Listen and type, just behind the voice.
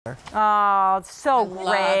Oh, it's so great.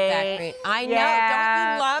 Love that green. I know.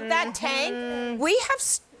 Yeah. Don't you love that tank? We have.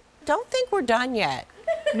 Don't think we're done yet.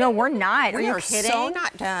 No, we're not. Are you We kidding? so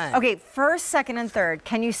not done. Okay, first, second, and third.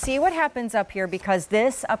 Can you see what happens up here? Because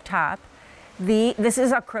this up top, this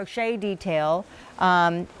is a crochet detail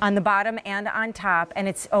on the bottom and on top, and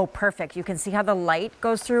it's perfect. You can see how the light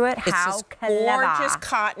goes through it. It's How this clever. gorgeous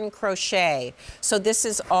cotton crochet. So this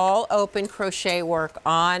is all open crochet work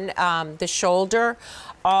on the shoulder,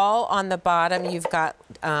 all on the bottom. You've got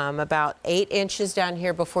about 8 inches down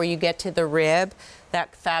here before you get to the rib.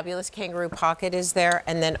 That fabulous kangaroo pocket is there,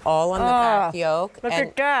 and then all on the back yoke. Look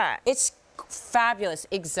at that. It's fabulous,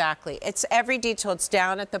 exactly. It's every detail. It's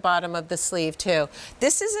down at the bottom of the sleeve too.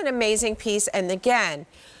 This is an amazing piece, and again,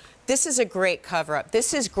 this is a great cover-up.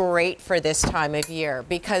 This is great for this time of year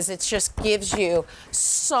because it just gives you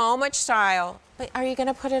so much style. But are you going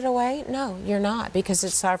to put it away? No, you're not, because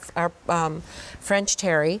it's our French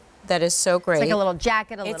terry. That is so great. It's like a little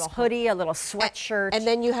jacket, a little hoodie, a little sweatshirt. And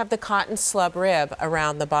then you have the cotton slub rib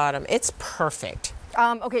around the bottom. It's perfect.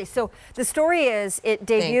 Okay, so the story is it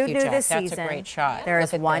debuted new this season. That's a great shot. There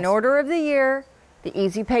is one order of the year. The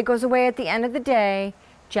easy pay goes away at the end of the day.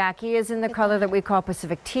 Jackie is in the color that we call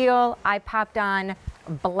Pacific Teal. I popped on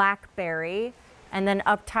Blackberry. And then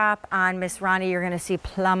up top on Miss Ronnie, you're going to see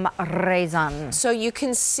Plum Raisin. So you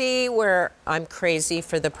can see where I'm crazy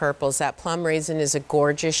for the purples. That Plum Raisin is a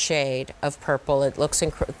gorgeous shade of purple. It looks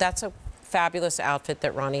that's a fabulous outfit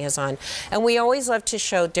that Ronnie has on. And we always love to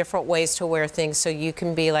show different ways to wear things so you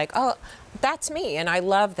can be like, oh, that's me, and I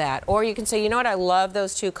love that. Or you can say, you know what, I love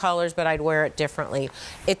those 2 colors, but I'd wear it differently.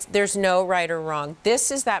 There's no right or wrong. This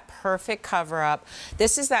is that perfect cover-up.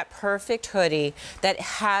 This is that perfect hoodie that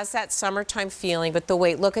has that summertime feeling, but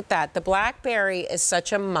look at that. The Blackberry is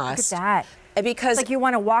such a must. Look at that. Because it's like you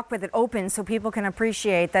want to walk with it open so people can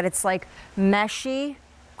appreciate that it's like meshy,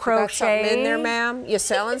 crochet. You got something in there, ma'am? You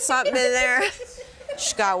selling something in there?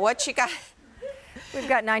 She got what you got? We've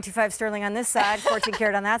got 925 sterling on this side, 14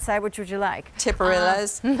 karat on that side. Which would you like?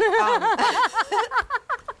 Tipperillas.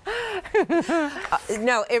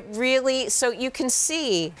 No, it really, so you can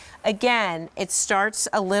see, again, it starts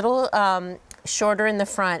a little shorter in the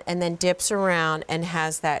front and then dips around and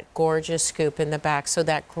has that gorgeous scoop in the back. So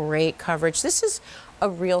that great coverage. This is a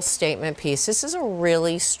real statement piece. This is a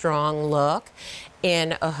really strong look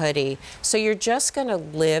in a hoodie. So you're just going to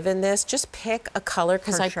live in this. Just pick a color,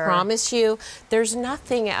 because I promise you there's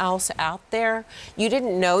nothing else out there. You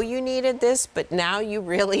didn't know you needed this, but now you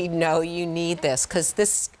really know you need this, because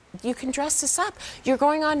this, you can dress this up. You're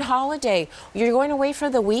going on holiday. You're going away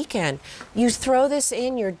for the weekend. You throw this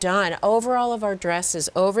in, you're done. Over all of our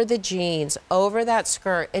dresses, over the jeans, over that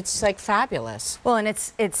skirt. It's like fabulous. Well, and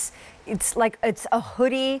it's like it's a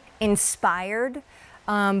hoodie inspired.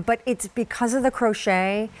 But it's because of the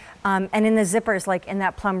crochet, and in the zippers, like in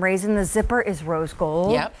that Plum Raisin, the zipper is rose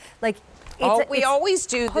gold. Yep. Like we always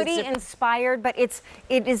do the hoodie inspired, but it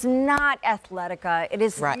is not Athletica. It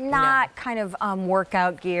is not kind of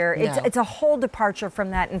workout gear. It's a whole departure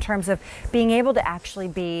from that in terms of being able to actually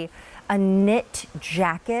be a knit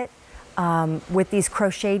jacket. With these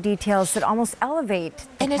crochet details that almost elevate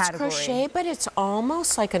the category. It's crochet, but it's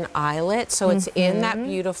almost like an eyelet, so it's in that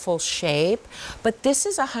beautiful shape. But this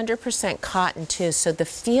is 100% cotton too, so the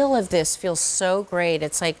feel of this feels so great.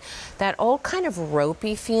 It's like that old kind of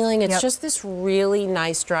ropey feeling. It's just this really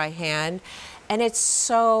nice dry hand, and it's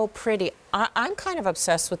so pretty. I'm kind of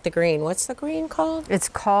obsessed with the green. What's the green called? It's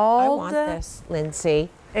called... I want this,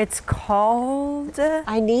 Lindsay. It's called...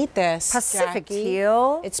 I need this, Pacific Jackie.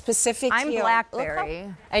 Teal. It's Pacific Teal. I'm Blackberry.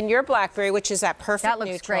 And you're Blackberry, which is that perfect That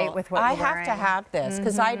looks neutral. great with what I you're have wearing. to have this,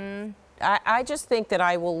 because I just think that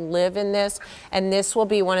I will live in this, and this will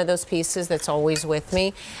be one of those pieces that's always with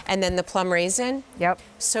me. And then the Plum Raisin. Yep.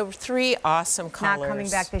 So 3 awesome colors. Not coming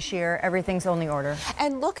back this year. Everything's only order.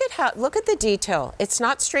 And look at the detail. It's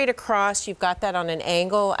not straight across. You've got that on an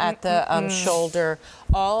angle at the shoulder,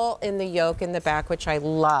 all in the yoke in the back, which I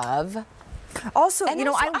love. Also, And you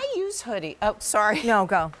know, I use hoodie. Oh, sorry. No,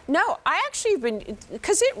 go. No, I actually have been,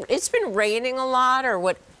 because it's been raining a lot, or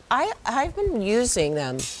what. I've been using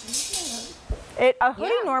them. A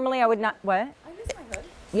hoodie normally I would not, what? I use my hood.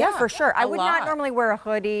 Yeah, for sure. I would lot. not normally wear a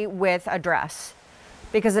hoodie with a dress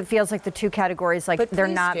because it feels like the 2 categories, like they're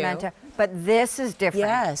not meant to. But this is different.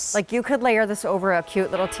 Yes. Like you could layer this over a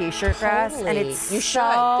cute little t-shirt dress, and it's you should.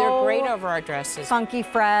 They're great over our dresses. funky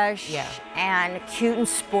fresh, Yeah. and cute and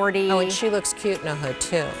sporty. Oh, and she looks cute in a hood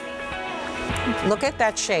too. Look at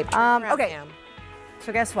that shape. Turn around, okay. ma'am.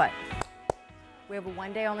 So guess what? We have a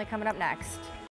one day only coming up next.